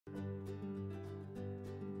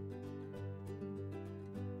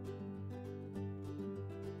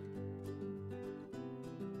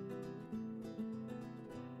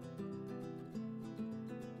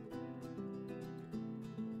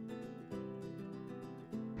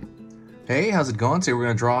Hey, how's it going? Today we're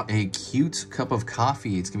going to draw a cute cup of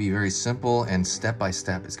coffee. It's going to be very simple and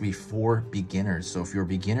step-by-step. It's going to be for beginners. So if you're a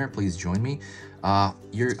beginner, please join me. I'm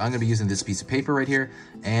going to be using this piece of paper right here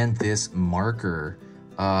and this marker.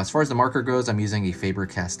 As far as the marker goes, I'm using a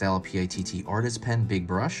Faber-Castell PITT artist pen, big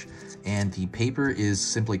brush, and the paper is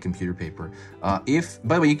simply computer paper. By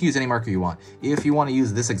the way, you can use any marker you want. If you want to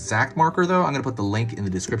use this exact marker though, I'm going to put the link in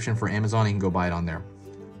the description for Amazon. You can go buy it on there.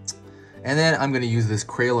 And then I'm going to use this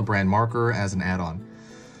Crayola brand marker as an add-on.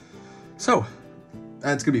 So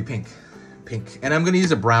it's going to be pink. And I'm going to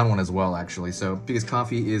use a brown one as well, actually. So because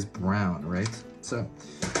coffee is brown, right? So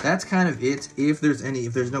that's kind of it. If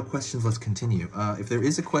there's no questions, let's continue. If there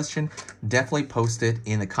is a question, definitely post it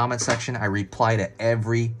in the comment section. I reply to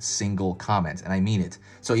every single comment, and I mean it.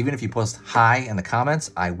 So even if you post hi in the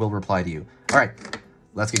comments, I will reply to you. All right,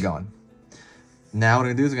 let's get going. Now what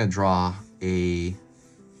I'm going to do is I'm going to draw a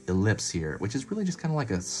ellipse here, which is really just kind of like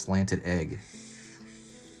a slanted egg.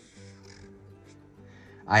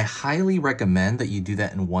 I highly recommend that you do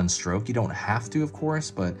that in one stroke. You don't have to, of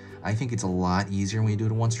course, but I think it's a lot easier when you do it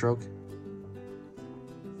in one stroke.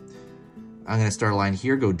 I'm going to start a line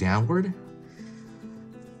here, go downward.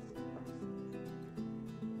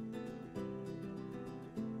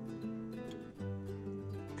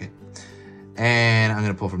 Okay. And I'm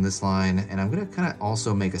going to pull from this line, and I'm going to kind of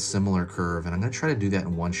also make a similar curve, and I'm going to try to do that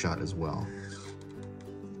in one shot as well.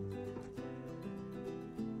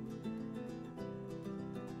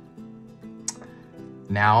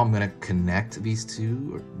 Now I'm going to connect these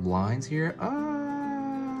two lines here. All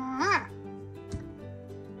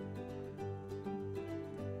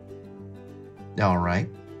right.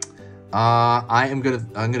 I'm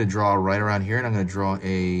gonna draw right around here, and I'm going to draw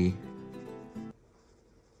a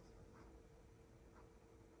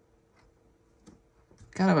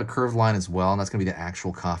kind of a curved line as well, and that's going to be the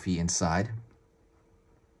actual coffee inside.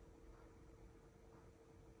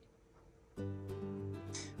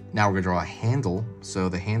 Now we're going to draw a handle, so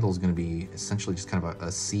the handle is going to be essentially just kind of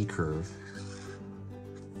a C curve.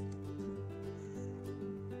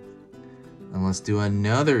 And let's do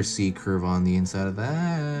another C curve on the inside of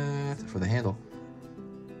that for the handle.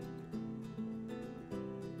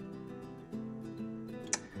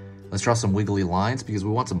 Let's draw some wiggly lines because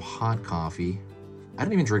we want some hot coffee. I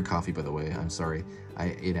don't even drink coffee, by the way. I'm sorry.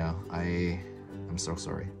 I'm so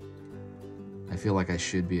sorry. I feel like I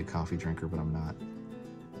should be a coffee drinker, but I'm not.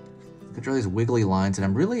 I can draw these wiggly lines, and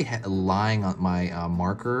I'm really lying on my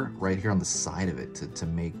marker right here on the side of it to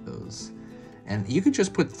make those. And you could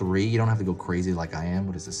just put 3. You don't have to go crazy like I am.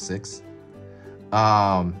 What is this, 6?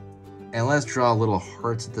 And let's draw little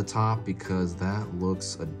hearts at the top because that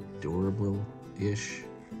looks adorable-ish.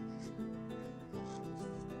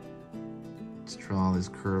 Let's draw these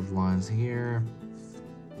curved lines here.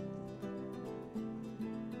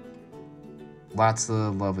 Lots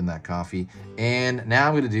of love in that coffee. And now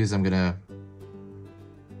I'm going to do is I'm going to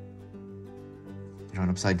draw an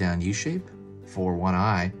upside down U shape for one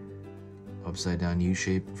eye, upside down U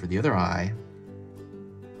shape for the other eye,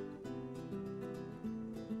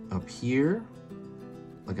 up here,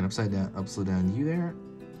 like an upside down U there.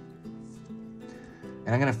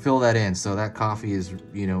 And I'm going to fill that in. So that coffee is,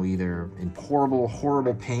 you know, either in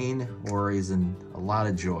horrible pain or is in a lot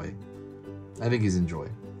of joy. I think he's in joy.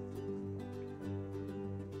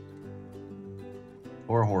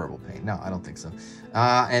 Or horrible pain. No, I don't think so.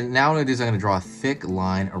 And now what I'm going to do is I'm going to draw a thick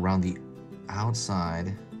line around the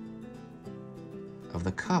outside of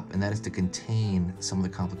the cup, and that is to contain some of the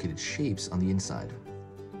complicated shapes on the inside.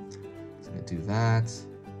 So I'm going to do that.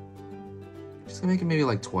 Just going to make it maybe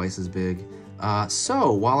like twice as big.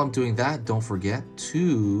 So while I'm doing that, don't forget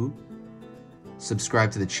to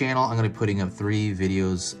subscribe to the channel. I'm going to be putting up 3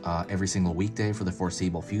 videos every single weekday for the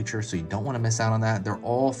foreseeable future, so you don't want to miss out on that. They're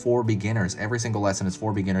all for beginners. Every single lesson is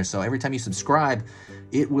for beginners. So every time you subscribe,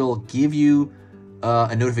 it will give you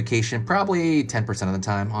a notification, probably 10% of the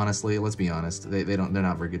time, honestly. Let's be honest. They're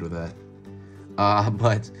not very good with that.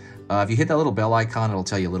 But if you hit that little bell icon, it'll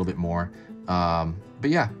tell you a little bit more. But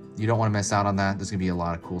yeah, you don't want to miss out on that. There's going to be a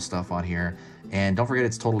lot of cool stuff on here. And don't forget,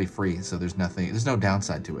 it's totally free, so there's no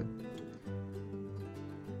downside to it.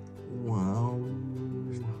 Well,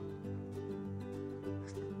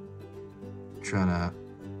 trying to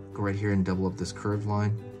go right here and double up this curved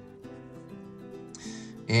line.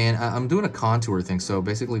 And I'm doing a contour thing, so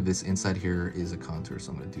basically this inside here is a contour,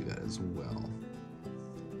 so I'm going to do that as well.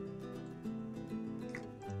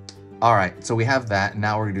 All right, so we have that.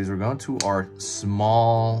 Now what we're going to do is we're going to our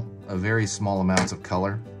very small amounts of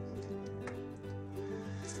color.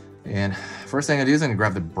 And first thing I do is I'm going to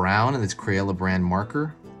grab the brown and this Crayola brand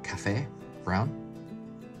marker. Cafe brown.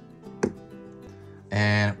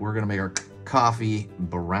 And we're gonna make our coffee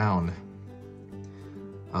brown.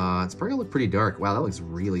 It's probably gonna look pretty dark. Wow, that looks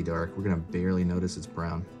really dark. We're gonna barely notice it's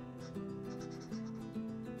brown.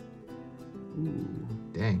 Ooh,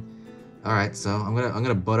 dang. All right, so I'm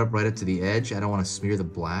gonna butt up right up to the edge. I don't want to smear the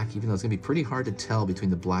black, even though it's gonna be pretty hard to tell between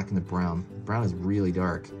the black and the brown. The brown is really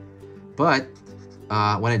dark, but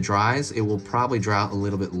when it dries, it will probably dry out a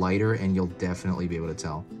little bit lighter, and you'll definitely be able to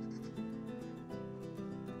tell.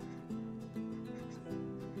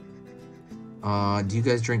 Do you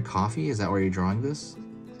guys drink coffee? Is that why you're drawing this?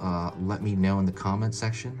 Let me know in the comment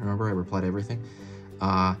section. Remember, I reply to everything.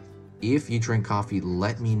 If you drink coffee,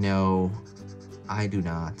 let me know. I do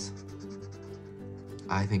not.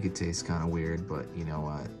 I think it tastes kind of weird, but you know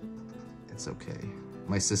what? It's okay.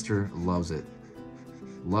 My sister loves it.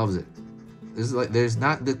 Loves it.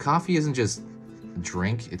 The coffee isn't just a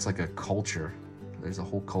drink, it's like a culture. There's a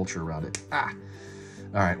whole culture around it. All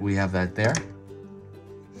right, we have that there.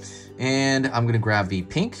 And I'm gonna grab the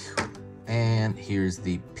pink, and here's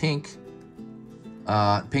the pink.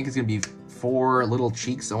 Pink is gonna be 4 little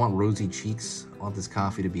cheeks. I want rosy cheeks. I want this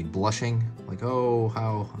coffee to be blushing. Like, oh,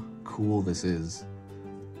 how cool this is.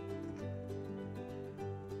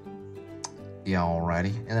 Yeah,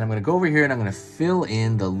 alrighty. And then I'm gonna go over here and I'm gonna fill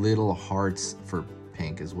in the little hearts for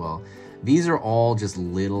pink as well. These are all just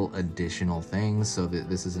little additional things, so that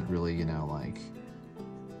this isn't really, you know, like,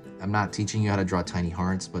 I'm not teaching you how to draw tiny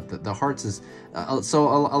hearts, but the hearts is, so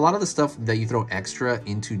a lot of the stuff that you throw extra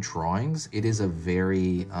into drawings, it is a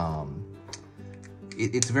very,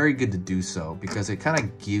 it's very good to do so, because it kind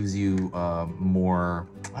of gives you more,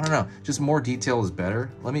 I don't know, just more detail is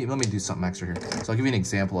better. Let me do something extra here. So I'll give you an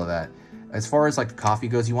example of that. As far as like the coffee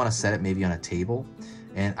goes, you want to set it maybe on a table,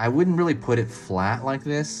 and I wouldn't really put it flat like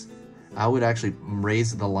this. I would actually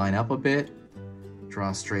raise the line up a bit,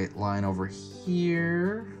 draw a straight line over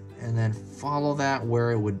here, and then follow that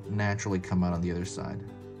where it would naturally come out on the other side.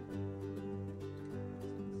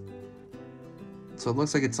 So it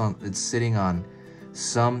looks like it's sitting on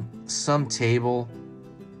some table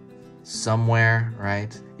somewhere,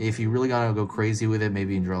 right? If you really gotta go crazy with it,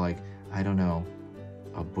 maybe you can draw like, I don't know,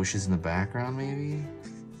 bushes in the background maybe?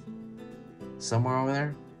 Somewhere over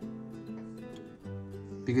there?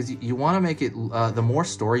 Because you want to make it, the more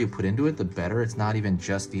story you put into it, the better. It's not even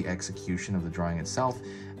just the execution of the drawing itself.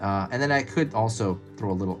 And then I could also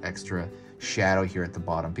throw a little extra shadow here at the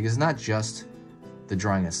bottom, because it's not just the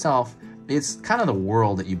drawing itself, it's kind of the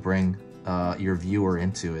world that you bring your viewer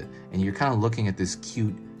into it. And you're kind of looking at this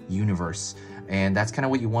cute universe. And that's kind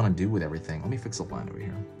of what you want to do with everything. Let me fix the line over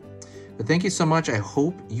here. But thank you so much. I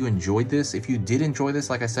hope you enjoyed this. If you did enjoy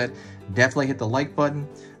this, like I said, definitely hit the like button.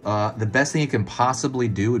 The best thing you can possibly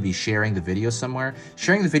do would be sharing the video somewhere.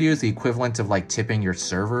 Sharing the video is the equivalent of like tipping your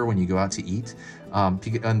server when you go out to eat.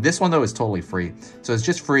 And this one though is totally free. So it's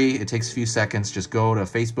just free. It takes a few seconds. Just go to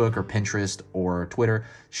Facebook or Pinterest or Twitter,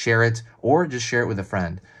 share it, or just share it with a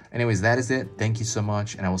friend. Anyways, that is it. Thank you so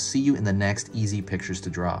much. And I will see you in the next Easy Pictures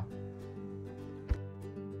to Draw.